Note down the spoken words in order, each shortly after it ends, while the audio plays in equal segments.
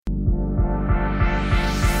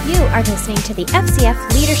You are listening to the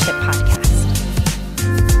FCF Leadership Podcast.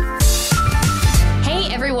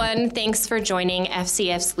 Hey everyone, thanks for joining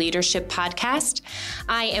FCF's Leadership Podcast.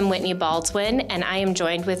 I am Whitney Baldwin, and I am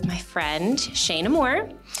joined with my friend, Shayna Moore.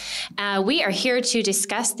 We are here to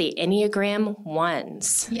discuss the Enneagram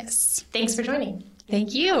 1s. Yes. Thanks for joining.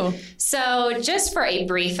 Thank you. So just for a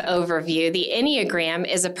brief overview, the Enneagram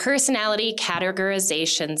is a personality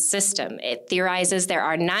categorization system. It theorizes there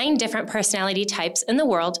are 9 different personality types in the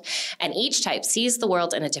world, and each type sees the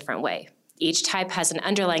world in a different way. Each type has an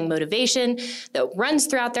underlying motivation that runs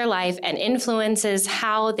throughout their life and influences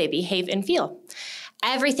how they behave and feel.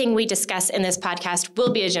 Everything we discuss in this podcast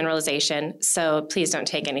will be a generalization, so please don't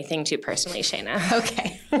take anything too personally, Shayna.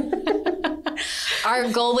 Okay.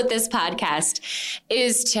 Our goal with this podcast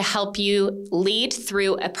is to help you lead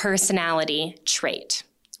through a personality trait.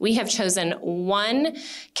 We have chosen one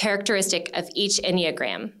characteristic of each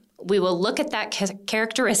Enneagram. We will look at that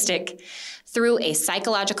characteristic through a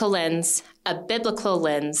psychological lens, a biblical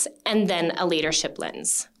lens, and then a leadership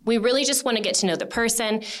lens. We really just want to get to know the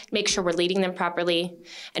person, make sure we're leading them properly,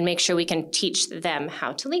 and make sure we can teach them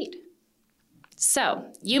how to lead.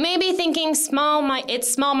 So you may be thinking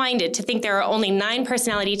it's small-minded to think there are only 9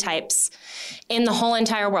 personality types in the whole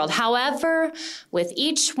entire world. However, with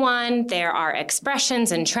each one, there are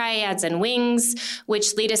expressions and triads and wings,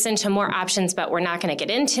 which lead us into more options, but we're not going to get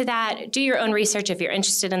into that. Do your own research if you're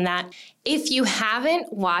interested in that. If you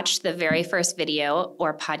haven't watched the very first video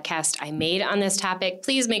or podcast I made on this topic,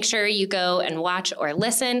 please make sure you go and watch or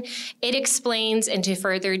listen. It explains into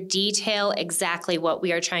further detail exactly what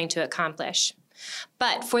we are trying to accomplish.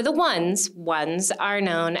 But for the ones are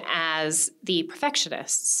known as the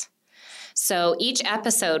perfectionists. So each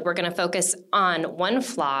episode, we're going to focus on one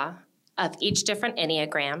flaw of each different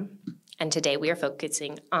Enneagram, and today we are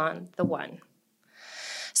focusing on the 1.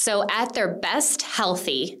 So at their best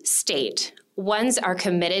healthy state, 1s are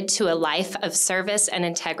committed to a life of service and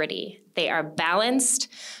integrity. They are balanced,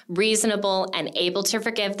 reasonable, and able to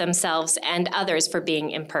forgive themselves and others for being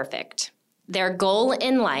imperfect. Their goal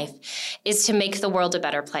in life is to make the world a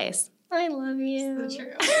better place. I love you. So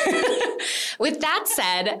true. With that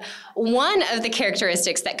said, one of the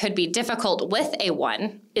characteristics that could be difficult with a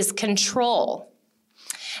 1 is control.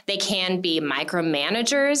 They can be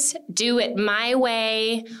micromanagers, do it my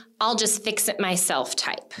way, I'll just fix it myself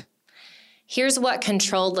type. Here's what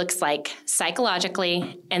control looks like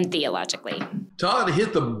psychologically and theologically. Todd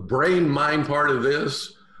hit the brain-mind part of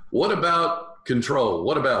this. What about control?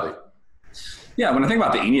 What about it? Yeah, when I think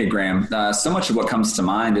about the Enneagram, so much of what comes to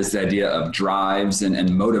mind is the idea of drives and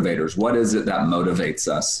motivators. What is it that motivates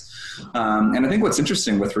us? And I think what's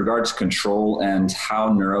interesting with regard to control and how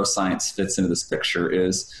neuroscience fits into this picture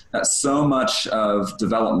is that so much of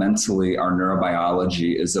developmentally our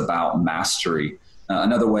neurobiology is about mastery.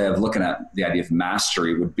 Another way of looking at the idea of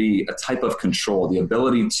mastery would be a type of control, the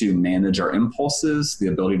ability to manage our impulses, the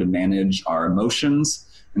ability to manage our emotions,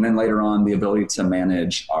 and then later on, the ability to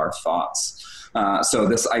manage our thoughts. So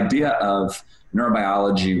this idea of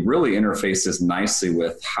neurobiology really interfaces nicely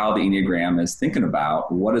with how the Enneagram is thinking about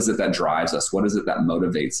what is it that drives us, what is it that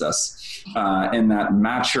motivates us, and that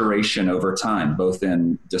maturation over time, both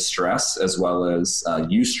in distress as well as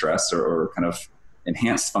eustress or kind of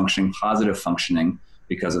enhanced functioning, positive functioning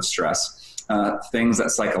because of stress. Things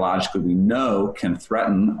that psychologically we know can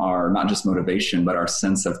threaten our not just motivation, but our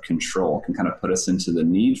sense of control, can kind of put us into the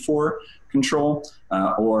need for control,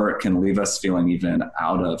 or it can leave us feeling even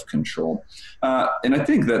out of control. And I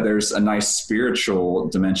think that there's a nice spiritual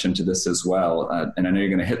dimension to this as well. And I know you're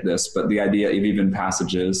going to hit this, but the idea of even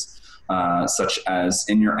passages such as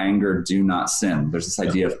in your anger, do not sin. There's this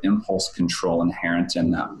idea of impulse control inherent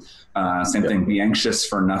in that. Same thing, be anxious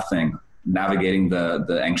for nothing. Navigating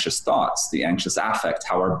the anxious thoughts, the anxious affect,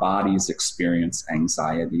 how our bodies experience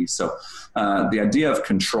anxiety. So the idea of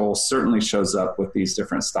control certainly shows up with these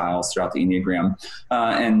different styles throughout the Enneagram,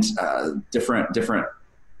 and different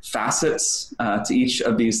facets to each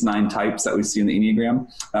of these 9 types that we see in the Enneagram.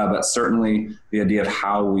 But certainly the idea of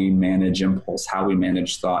how we manage impulse, how we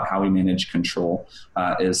manage thought, how we manage control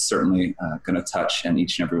is certainly going to touch in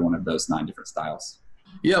each and every one of those 9 different styles.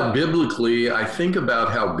 Yeah, biblically, I think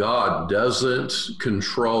about how God doesn't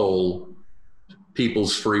control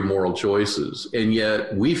people's free moral choices. And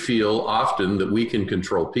yet we feel often that we can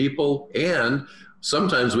control people, and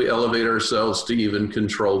sometimes we elevate ourselves to even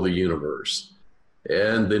control the universe.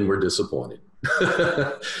 And then we're disappointed.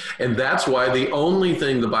 And that's why the only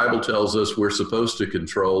thing the Bible tells us we're supposed to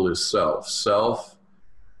control is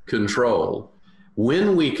self-control.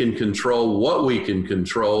 When we can control what we can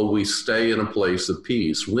control, we stay in a place of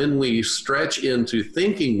peace. When we stretch into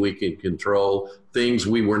thinking we can control things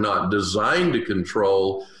we were not designed to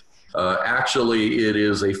control, actually it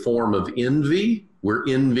is a form of envy. We're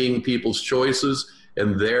envying people's choices,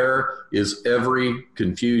 and there is every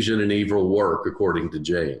confusion and evil work, according to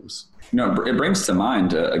James. It brings to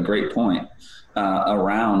mind a great point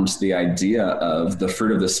around the idea of the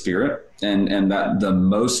fruit of the Spirit, and that the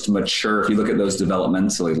most mature, if you look at those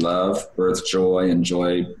developmentally, love, birth, joy, and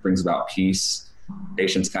joy brings about peace,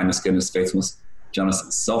 patience, kindness, goodness, faithfulness,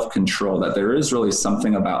 gentleness, self-control, that there is really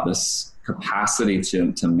something about this capacity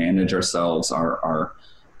to manage ourselves, our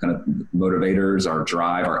kind of motivators, our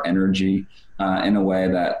drive, our energy, in a way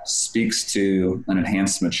that speaks to an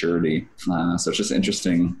enhanced maturity. So it's just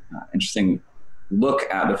interesting look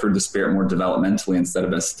at the fruit of the Spirit more developmentally instead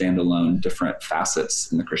of as standalone different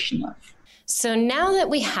facets in the Christian life. So now that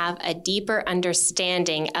we have a deeper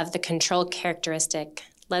understanding of the control characteristic,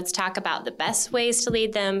 let's talk about the best ways to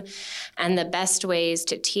lead them and the best ways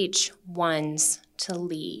to teach ones to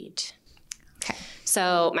lead. Okay.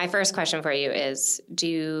 So my first question for you is,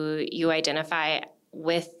 do you identify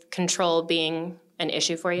with control being an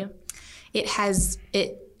issue for you? It has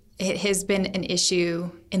been an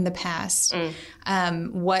issue in the past.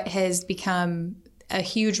 What has become a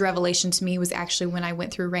huge revelation to me was actually when I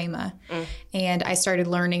went through Rhema and I started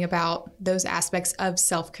learning about those aspects of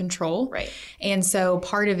self-control. Right. And so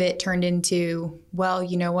part of it turned into, well,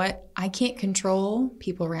 you know what? I can't control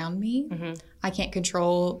people around me. Mm-hmm. I can't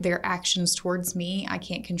control their actions towards me. I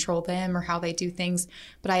can't control them or how they do things,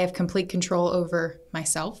 but I have complete control over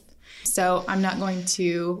myself. So I'm not going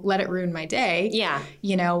to let it ruin my day. Yeah.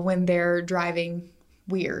 When they're driving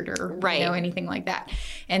weird or anything like that.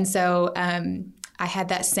 And so I had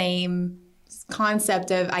that same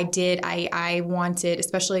concept of I wanted,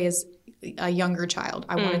 especially as a younger child,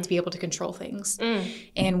 I wanted to be able to control things.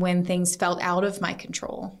 And when things felt out of my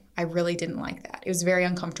control, I really didn't like that. It was very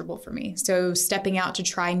uncomfortable for me. So stepping out to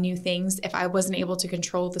try new things, if I wasn't able to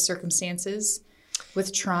control the circumstances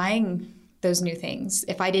with trying those new things,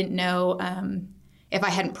 if I didn't know, if I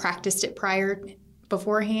hadn't practiced it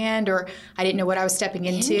beforehand, or I didn't know what I was stepping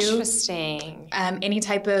into. Interesting. Any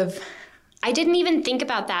type of... I didn't even think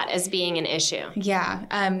about that as being an issue. Yeah,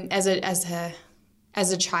 as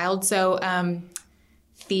a child. So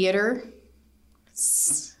theater,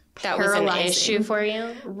 that was an issue for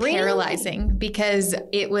you? Really? Paralyzing, because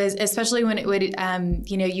it was, especially when it would,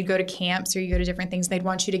 you go to camps or you go to different things, they'd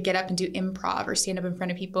want you to get up and do improv or stand up in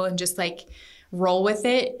front of people and just like roll with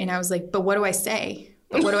it. And I was like, but what do I say?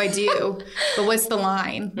 But what do I do? But what's the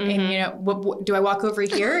line? Mm-hmm. And, what, do I walk over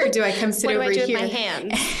here or do I come sit over here? What do I do with my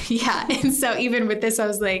hands? Yeah. And so even with this, I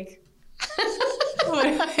was like, what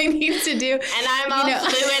do I need to do? And I'm all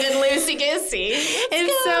fluid and loosey-goosey.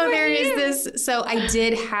 And so there is this, so I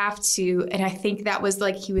did have to, and I think that was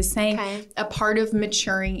like he was saying, a part of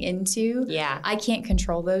maturing into, I can't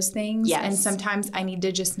control those things. Yes. And sometimes I need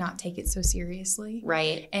to just not take it so seriously.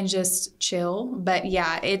 Right. And just chill. But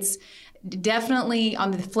yeah, it's definitely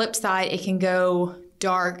on the flip side, it can go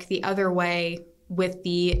dark the other way with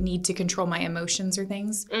the need to control my emotions or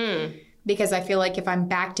things. Because I feel like if I'm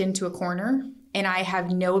backed into a corner and I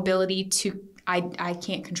have no ability to, I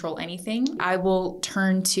can't control anything, I will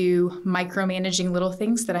turn to micromanaging little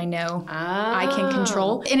things that I know I can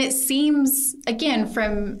control. And it seems, again,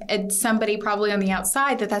 from somebody probably on the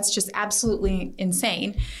outside, that's just absolutely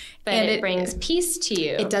insane. But it brings peace to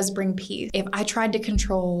you. It does bring peace. If I tried to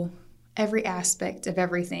control every aspect of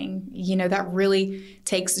everything, that really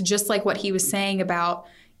takes, just like what he was saying about,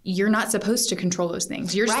 you're not supposed to control those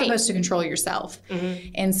things. You're supposed to control yourself. Mm-hmm.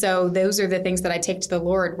 And so those are the things that I take to the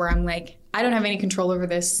Lord where I'm like, I don't have any control over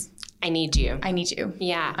this. I need you. I need you.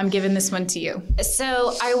 Yeah. I'm giving this one to you.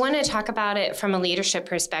 So I want to talk about it from a leadership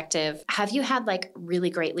perspective. Have you had like really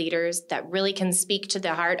great leaders that really can speak to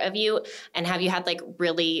the heart of you? And have you had like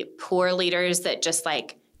really poor leaders that just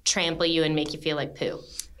like trample you and make you feel like poo?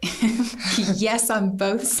 Yes, on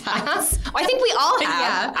both sides. I think we all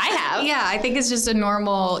have. Yeah. I have. Yeah, I think it's just a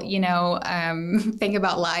normal, thing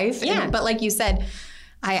about life. Yeah. But like you said,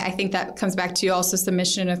 I think that comes back to also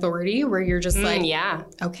submission and authority, where you're just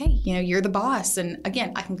okay, you're the boss. And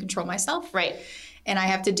again, I can control myself. Right. And I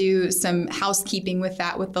have to do some housekeeping with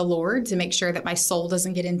that with the Lord to make sure that my soul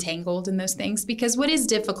doesn't get entangled in those things. Because what is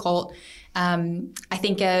difficult, I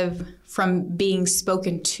think of from being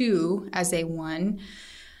spoken to as a one,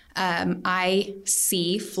 I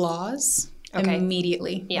see flaws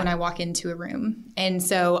immediately when I walk into a room. And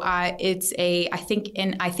so I think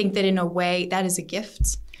that in a way that is a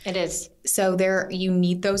gift. It is. So you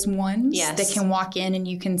need those ones Yes. that can walk in and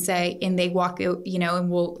you can say, and they walk, and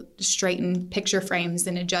we'll straighten picture frames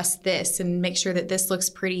and adjust this and make sure that this looks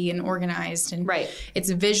pretty and organized. And Right. it's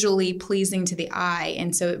visually pleasing to the eye.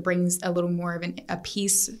 And so it brings a little more of a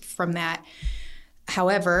piece from that.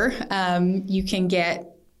 However, you can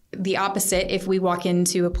get the opposite if we walk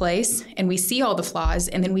into a place and we see all the flaws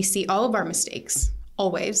and then we see all of our mistakes,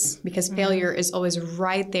 always, because failure is always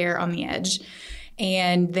right there on the edge.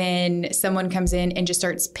 And then someone comes in and just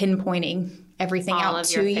starts pinpointing everything All out of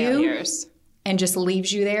to your you failures. and just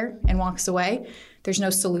leaves you there and walks away. There's no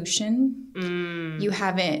solution. You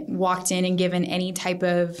haven't walked in and given any type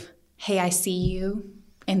of, hey, I see you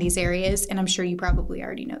in these areas. And I'm sure you probably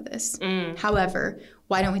already know this. However,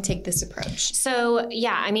 why don't we take this approach? So,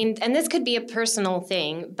 yeah, I mean, and this could be a personal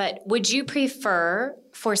thing, but would you prefer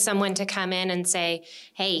for someone to come in and say,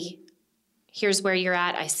 hey, here's where you're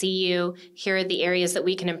at. I see you. Here are the areas that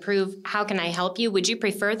we can improve. How can I help you? Would you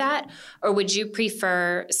prefer that? Or would you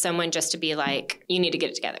prefer someone just to be like, you need to get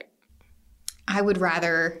it together? I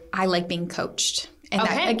like being coached. And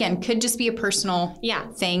that, again, could just be a personal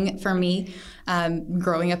thing for me.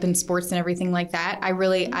 Growing up in sports and everything like that,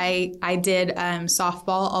 I did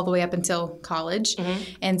softball all the way up until college,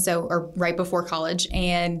 and so, or right before college,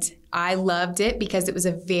 and I loved it because it was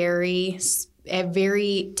a very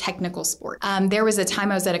technical sport. There was a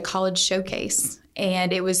time I was at a college showcase,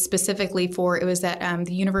 and it was specifically it was at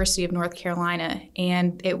the University of North Carolina,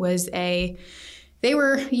 and it was they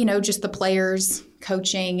were, just the players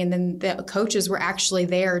coaching, and then the coaches were actually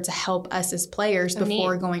there to help us as players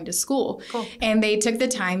before going to school. Cool. And they took the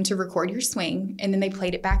time to record your swing, and then they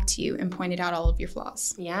played it back to you and pointed out all of your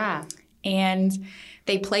flaws. Yeah. And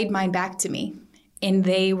they played mine back to me, and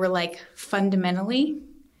they were like, fundamentally,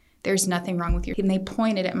 there's nothing wrong with you. And they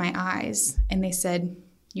pointed at my eyes, and they said,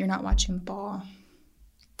 you're not watching the ball.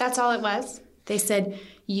 That's all it was? They said,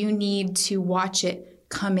 you need to watch it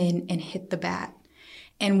come in and hit the bat.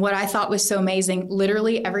 And what I thought was so amazing,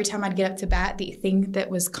 literally every time I'd get up to bat, the thing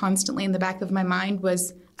that was constantly in the back of my mind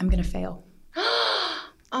was, I'm going to fail.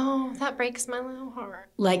 Oh, that breaks my little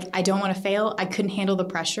heart. Like, I don't want to fail. I couldn't handle the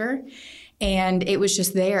pressure. And it was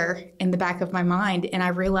just there in the back of my mind. And I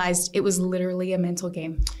realized it was literally a mental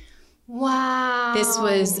game. Wow.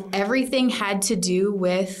 Everything had to do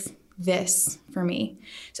with this for me.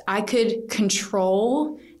 So I could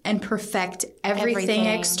control and perfect everything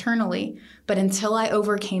externally. But until I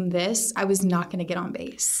overcame this, I was not going to get on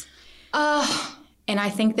base. And I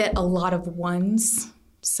think that a lot of ones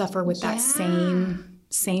suffer with that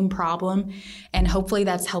same problem. And hopefully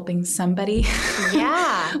that's helping somebody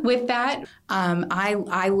with that.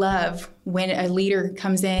 I love when a leader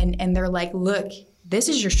comes in and they're like, look, this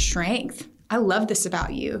is your strength. I love this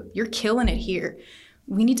about you. You're killing it here.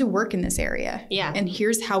 We need to work in this area. Yeah. And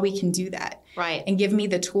here's how we can do that. Right. And give me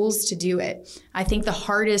the tools to do it. I think the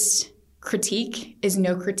hardest critique is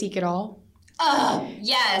no critique at all.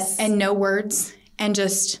 Yes. And no words. And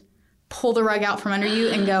just pull the rug out from under you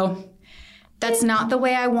and go, that's not the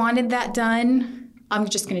way I wanted that done. I'm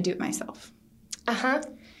just going to do it myself.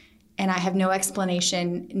 And I have no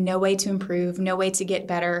explanation, no way to improve, no way to get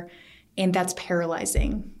better. And that's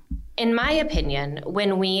paralyzing. In my opinion,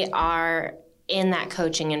 when we are in that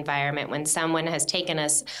coaching environment, when someone has taken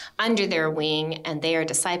us under their wing and they are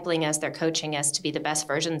discipling us, they're coaching us to be the best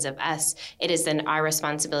versions of us, it is then our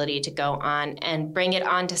responsibility to go on and bring it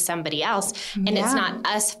on to somebody else. And it's not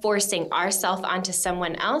us forcing ourselves onto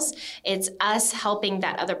someone else. It's us helping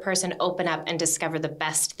that other person open up and discover the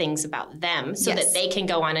best things about them so that they can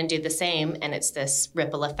go on and do the same. And it's this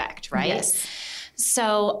ripple effect, right? Yes.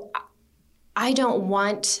 So I don't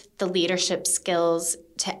want the leadership skills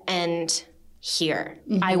to end here.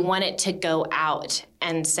 I want it to go out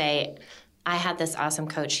and say, I had this awesome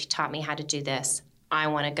coach. He taught me how to do this. I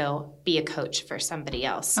want to go be a coach for somebody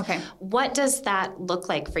else. Okay. What does that look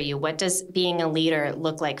like for you? What does being a leader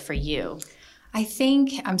look like for you? I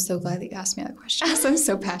think I'm so glad that you asked me that question because I'm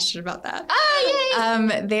so passionate about that.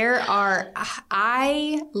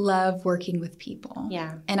 I love working with people.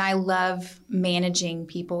 Yeah. And I love managing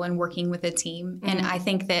people and working with a team. And I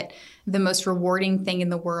think that the most rewarding thing in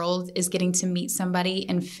the world is getting to meet somebody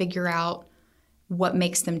and figure out what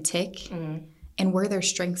makes them tick and where their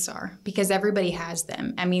strengths are, because everybody has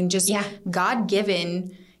them. I mean, just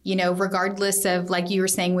God-given, regardless of, like you were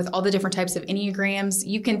saying, with all the different types of Enneagrams,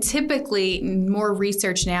 you can typically, more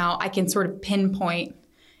research now, I can sort of pinpoint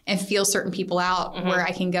and feel certain people out where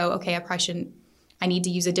I can go, okay, I need to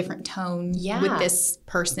use a different tone with this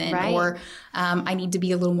person, or I need to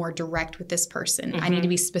be a little more direct with this person. I need to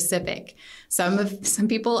be specific. Some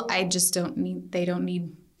people, I just don't need, they don't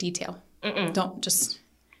need detail.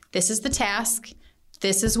 this is the task.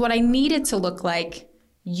 This is what I need it to look like.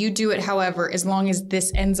 You do it, however, as long as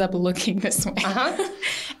this ends up looking this way.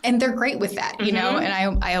 And they're great with that, you know?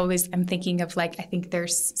 And I'm thinking of like, I think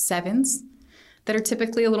there's 7s that are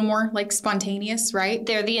typically a little more like spontaneous, right?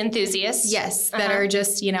 They're the enthusiasts. Yes, that are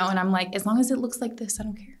just, you know, and I'm like, as long as it looks like this, I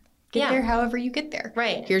don't care. Get there however you get there.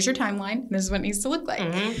 Right. Here's your timeline. This is what it needs to look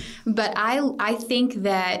like. But I think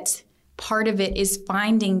that part of it is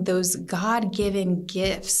finding those God-given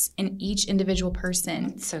gifts in each individual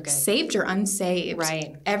person. So good. Saved or unsaved.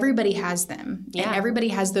 Right. Everybody has them. Yeah. And everybody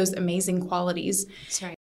has those amazing qualities. That's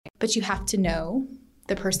right. But you have to know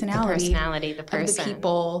the personality The person. of the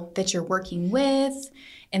people that you're working with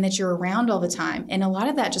and that you're around all the time. And a lot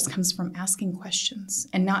of that just comes from asking questions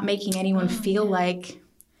and not making anyone feel like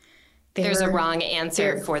there's a wrong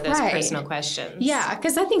answer for those personal questions. Yeah,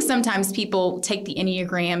 because I think sometimes people take the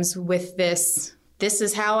Enneagrams with this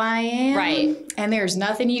is how I am. Right. And there's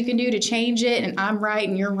nothing you can do to change it, and I'm right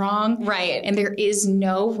and you're wrong. Right. And there is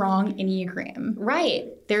no wrong Enneagram. Right.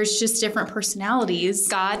 There's just different personalities.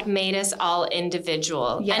 God made us all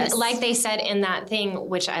individual. Yes. And like they said in that thing,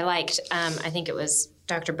 which I liked, I think it was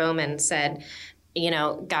Dr. Bowman said, you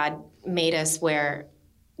know, God made us where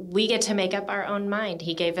we get to make up our own mind.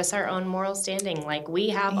 He gave us our own moral standing. Like we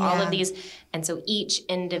have all of these. And so each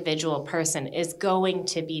individual person is going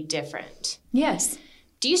to be different. Yes.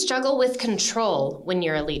 Do you struggle with control when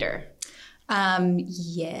you're a leader?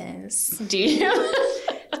 Yes. Do you?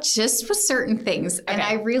 Just with certain things. Okay. And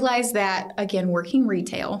I realized that, again, working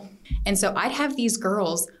retail. And so I'd have these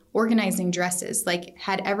girls organizing dresses, like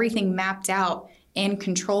had everything mapped out and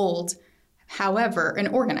controlled, however, and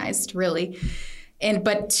organized really.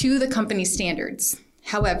 But to the company standards.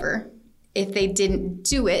 However, if they didn't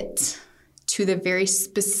do it to the very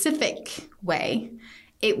specific way,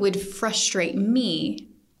 it would frustrate me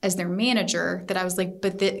as their manager that I was like,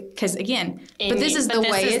 because again, this is the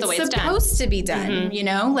way it's supposed to be done, you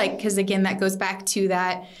know? Like, because again, that goes back to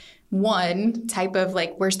that one type of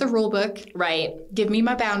like, where's the rule book? Right. Give me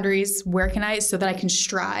my boundaries. Where can so that I can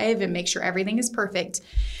strive and make sure everything is perfect.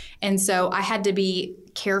 And so I had to be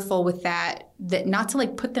careful with that not to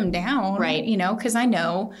like put them down, right? You know, because I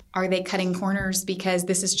know, are they cutting corners because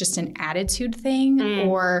this is just an attitude thing?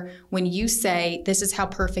 Or when you say this is how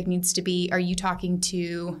perfect needs to be, are you talking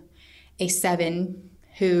to a 7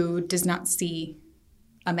 who does not see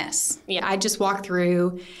a mess? Yeah. I'd just walk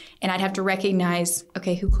through and I'd have to recognize,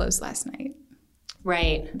 okay, who closed last night?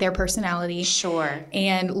 Right. Their personality. Sure.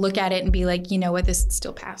 And look at it and be like, you know what, this would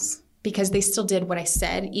still pass. Because they still did what I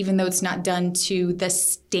said, even though it's not done to the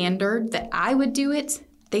standard that I would do it,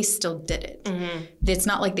 they still did it. It's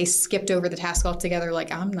not like they skipped over the task altogether,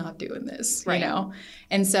 like, I'm not doing this, you know?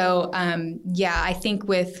 And so, I think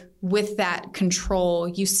with that control,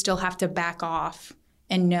 you still have to back off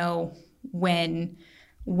and know when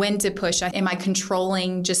to push. Am I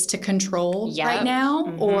controlling just to control right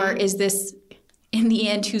now? Or is this, in the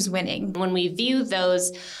end, who's winning? When we view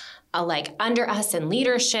those like under us in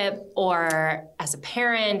leadership or as a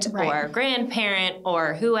parent or a grandparent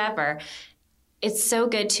or whoever, it's so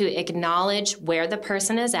good to acknowledge where the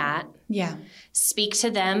person is at. Yeah. Speak to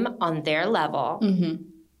them on their level.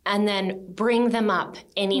 And then bring them up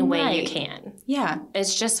any way you can. Yeah.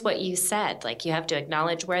 It's just what you said. Like, you have to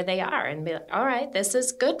acknowledge where they are and be like, all right, this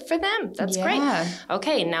is good for them. That's great.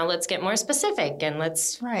 Okay, now let's get more specific and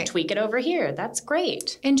let's tweak it over here. That's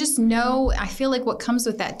great. And just know, I feel like what comes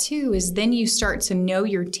with that too is then you start to know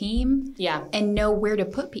your team. Yeah. And know where to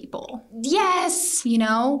put people. Yes. You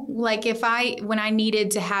know, like when I needed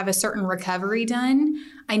to have a certain recovery done,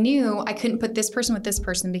 I knew I couldn't put this person with this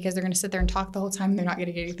person because they're going to sit there and talk the whole time and they're not going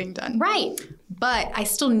to get anything done. Right. But I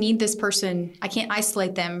still need this person. I can't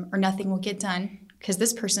isolate them or nothing will get done because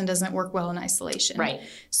this person doesn't work well in isolation. Right.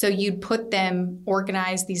 So you'd put them,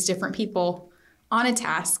 organize these different people on a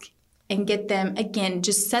task and get them, again,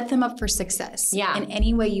 just set them up for success in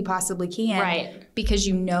any way you possibly can because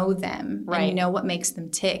you know them and you know what makes them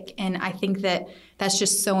tick. And I think that that's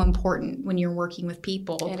just so important when you're working with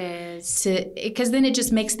people. It is. Because then it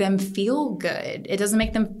just makes them feel good. It doesn't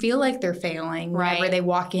make them feel like they're failing whenever they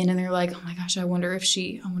walk in and they're like, oh my gosh, I wonder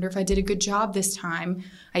if I did a good job this time.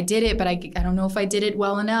 I did it, but I don't know if I did it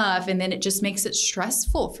well enough. And then it just makes it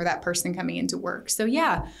stressful for that person coming into work. So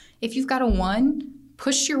yeah, if you've got a 1,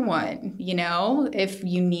 push your 1, you know, if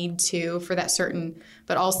you need to for that certain,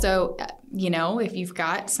 but also, you know, if you've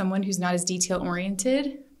got someone who's not as detail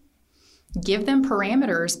oriented, give them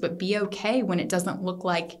parameters, but be okay when it doesn't look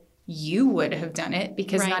like you would have done it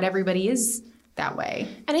because not everybody is that way.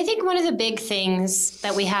 And I think one of the big things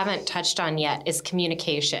that we haven't touched on yet is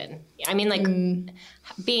communication. I mean, like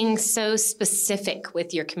being so specific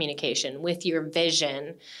with your communication, with your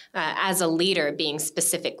vision, as a leader, being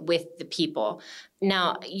specific with the people.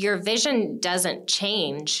 Now, your vision doesn't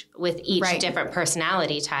change with each different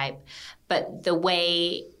personality type, but the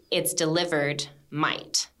way it's delivered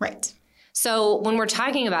might. Right. So when we're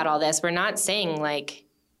talking about all this, we're not saying like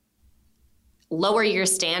lower your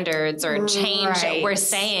standards or change. We're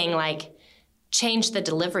saying like change the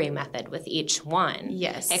delivery method with each one.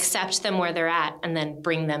 Yes. Accept them where they're at and then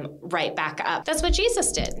bring them right back up. That's what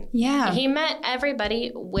Jesus did. Yeah. He met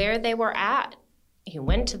everybody where they were at. He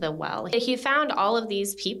went to the well. He found all of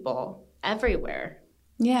these people everywhere.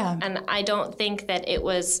 Yeah. And I don't think that it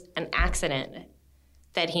was an accident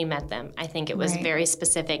that he met them. I think it was very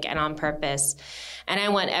specific and on purpose. And I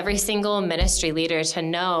want every single ministry leader to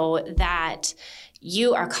know that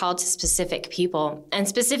you are called to specific people, and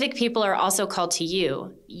specific people are also called to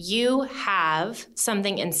you. You have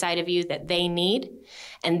something inside of you that they need,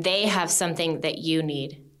 and they have something that you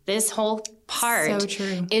need. This whole part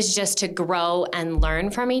is just to grow and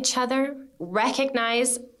learn from each other,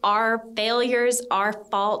 recognize our failures, our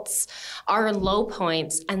faults, our low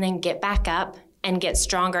points, and then get back up and get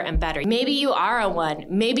stronger and better. Maybe you are a 1.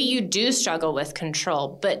 Maybe you do struggle with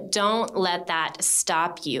control, but don't let that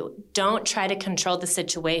stop you. Don't try to control the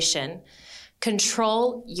situation.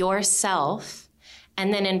 Control yourself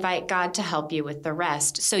and then invite God to help you with the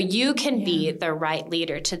rest so you can be the right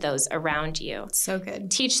leader to those around you. So good.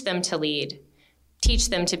 Teach them to lead. Teach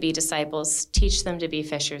them to be disciples. Teach them to be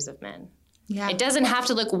fishers of men. Yeah. It doesn't have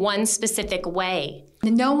to look one specific way.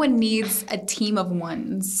 No one needs a team of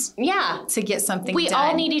ones. Yeah. To get something we done.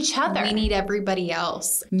 all need each other. We need everybody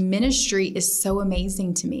else. Ministry is so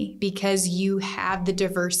amazing to me because you have the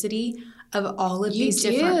diversity of all of these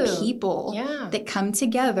different people that come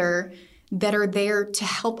together that are there to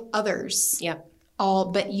help others. Yep.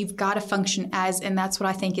 But you've got to function as, and that's what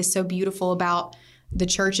I think is so beautiful about the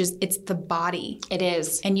church is it's the body. It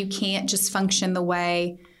is. And you can't just function the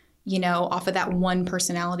way, off of that one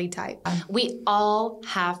personality type. We all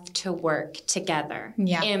have to work together,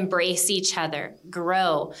 embrace each other,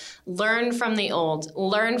 grow, learn from the old,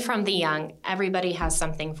 learn from the young. Everybody has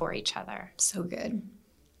something for each other. So good.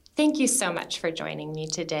 Thank you so much for joining me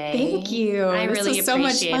today. Thank you. I really appreciate so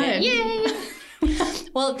much fun. it. Yay!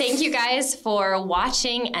 Well, thank you guys for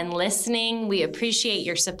watching and listening. We appreciate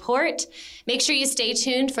your support. Make sure you stay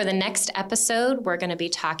tuned for the next episode. We're going to be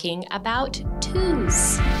talking about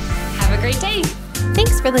twos. Have a great day.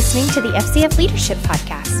 Thanks for listening to the FCF Leadership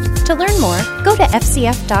Podcast. To learn more, go to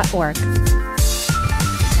fcf.org.